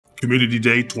Community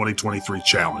Day 2023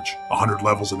 Challenge. 100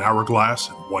 levels in Hourglass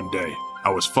in one day. I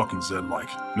was fucking zen-like.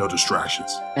 No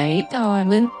distractions. Hey,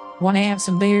 darling. Wanna have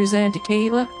some beers and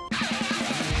tequila?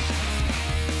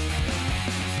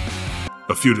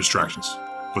 A few distractions,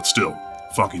 but still,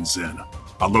 fucking zen.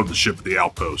 I load the ship at the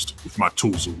outpost with my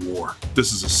tools of war.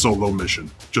 This is a solo mission,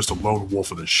 just a lone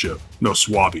wolf in a ship. No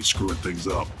swabby screwing things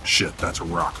up. Shit, that's a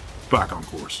rock. Back on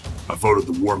course. I voted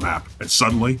the war map, and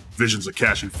suddenly, visions of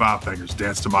cashing five-bangers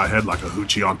danced in my head like a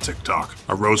hoochie on TikTok.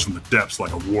 I rose from the depths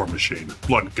like a war machine.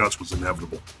 Blood and guts was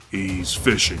inevitable. He's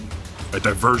fishing. A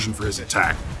diversion for his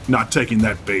attack. Not taking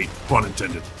that bait, pun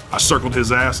intended. I circled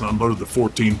his ass and unloaded the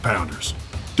 14-pounders.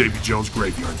 Davy Jones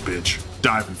graveyard, bitch.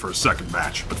 Diving for a second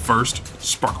match, but first,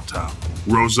 Sparkle Time.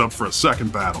 Rose up for a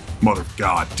second battle. Mother of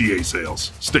God, DA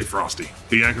sales. Stay frosty.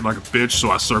 He anchored like a bitch, so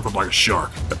I circled like a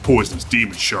shark. A poisonous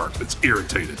demon shark that's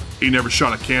irritated. He never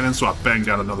shot a cannon, so I banged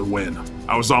out another win.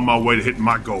 I was on my way to hitting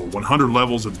my goal, 100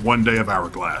 levels in one day of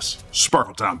Hourglass.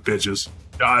 Sparkle Time, bitches.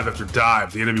 Dive after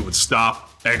dive, the enemy would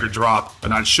stop, anchor drop,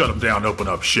 and I'd shut him down and open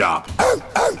up shop.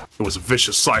 It was a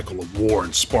vicious cycle of war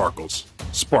and sparkles.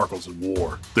 Sparkles and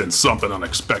war. Then something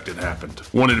unexpected happened.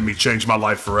 One enemy changed my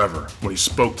life forever when he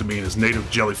spoke to me in his native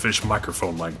jellyfish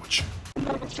microphone language.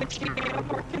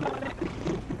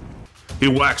 He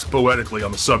waxed poetically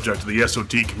on the subject of the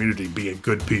SOT community being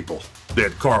good people. They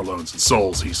had car loans and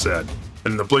souls, he said.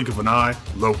 And in the blink of an eye,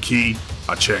 low-key,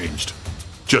 I changed.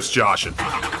 Just joshing.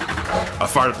 I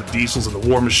fired up the diesels in the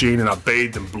war machine and I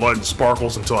bathed in blood and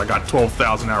sparkles until I got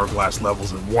 12,000 Hourglass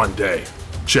levels in one day.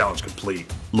 Challenge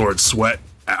complete. Lord Sweat,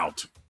 out.